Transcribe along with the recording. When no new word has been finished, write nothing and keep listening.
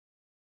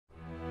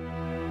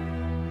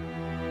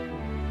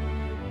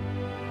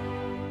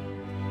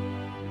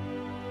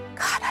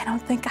I don't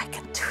think I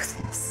can do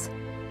this.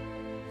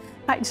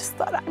 I just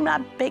thought, I'm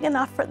not big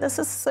enough for this.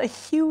 This is a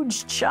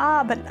huge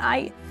job,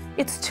 and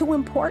it's too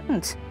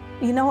important.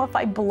 You know, if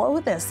I blow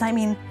this, I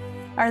mean,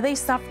 are they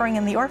suffering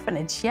in the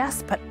orphanage?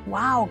 Yes, but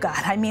wow,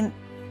 God, I mean,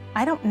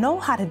 I don't know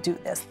how to do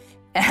this.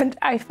 And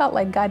I felt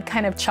like God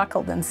kind of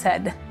chuckled and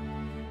said,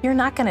 you're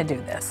not gonna do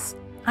this.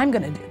 I'm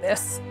gonna do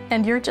this,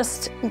 and you're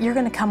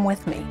gonna come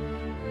with me.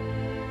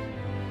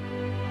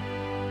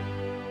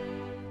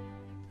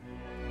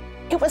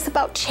 It was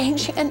about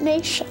changing a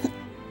nation.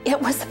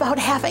 It was about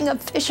having a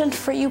vision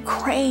for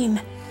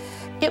Ukraine.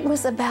 It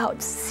was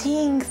about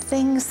seeing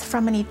things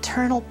from an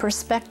eternal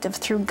perspective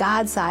through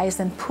God's eyes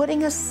and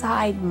putting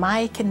aside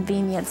my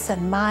convenience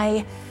and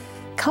my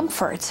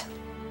comfort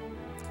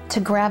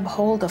to grab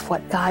hold of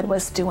what God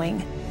was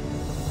doing.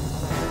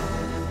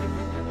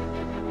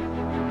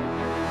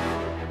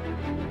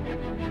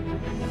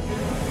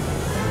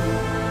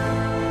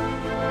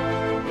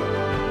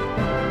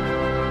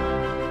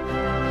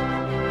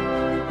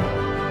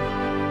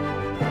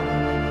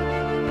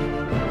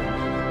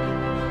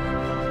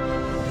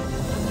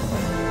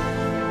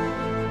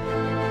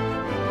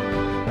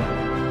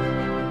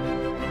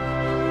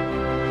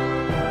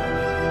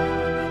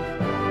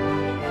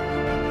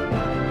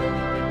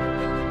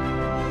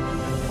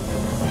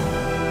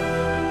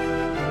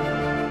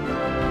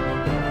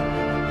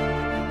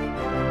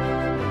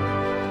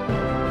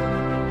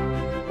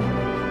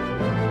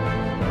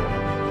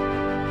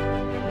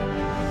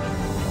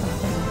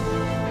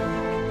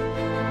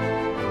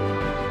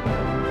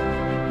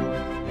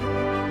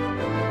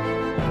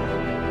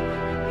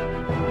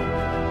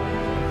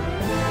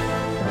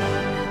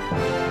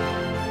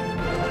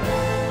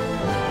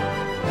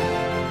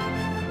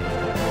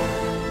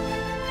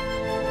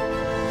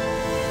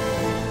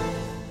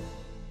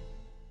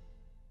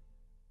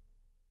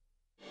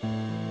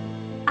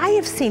 I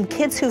have seen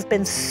kids who've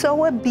been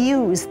so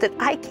abused that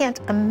I can't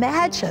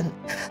imagine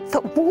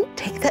the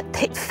wounding that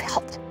they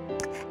felt.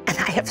 And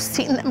I have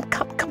seen them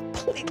come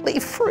completely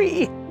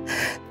free.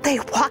 They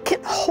walk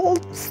in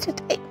wholeness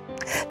today.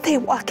 They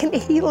walk in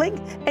healing.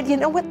 And you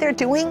know what they're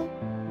doing?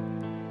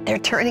 They're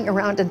turning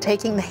around and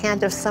taking the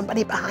hand of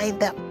somebody behind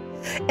them,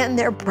 and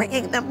they're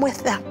bringing them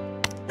with them.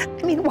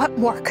 I mean, what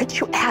more could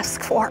you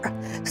ask for?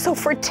 So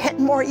for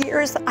 10 more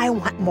years, I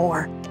want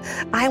more.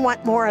 I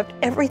want more of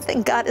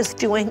everything God is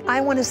doing.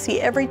 I want to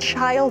see every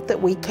child that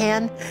we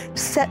can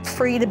set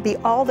free to be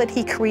all that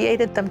He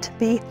created them to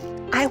be.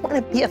 I want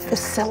to be a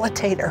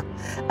facilitator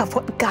of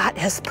what God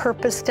has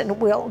purposed and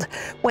willed.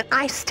 When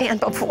I stand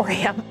before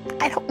Him,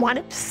 I don't want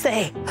Him to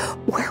say,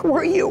 where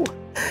were you?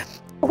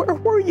 Where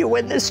were you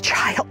when this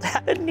child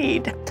had a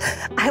need?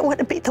 I want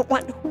to be the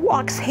one who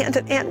walks hand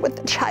in hand with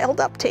the child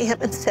up to Him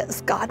and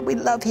says, God, we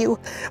love you.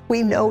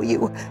 We know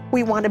you.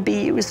 We want to be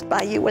used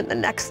by you in the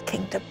next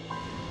kingdom.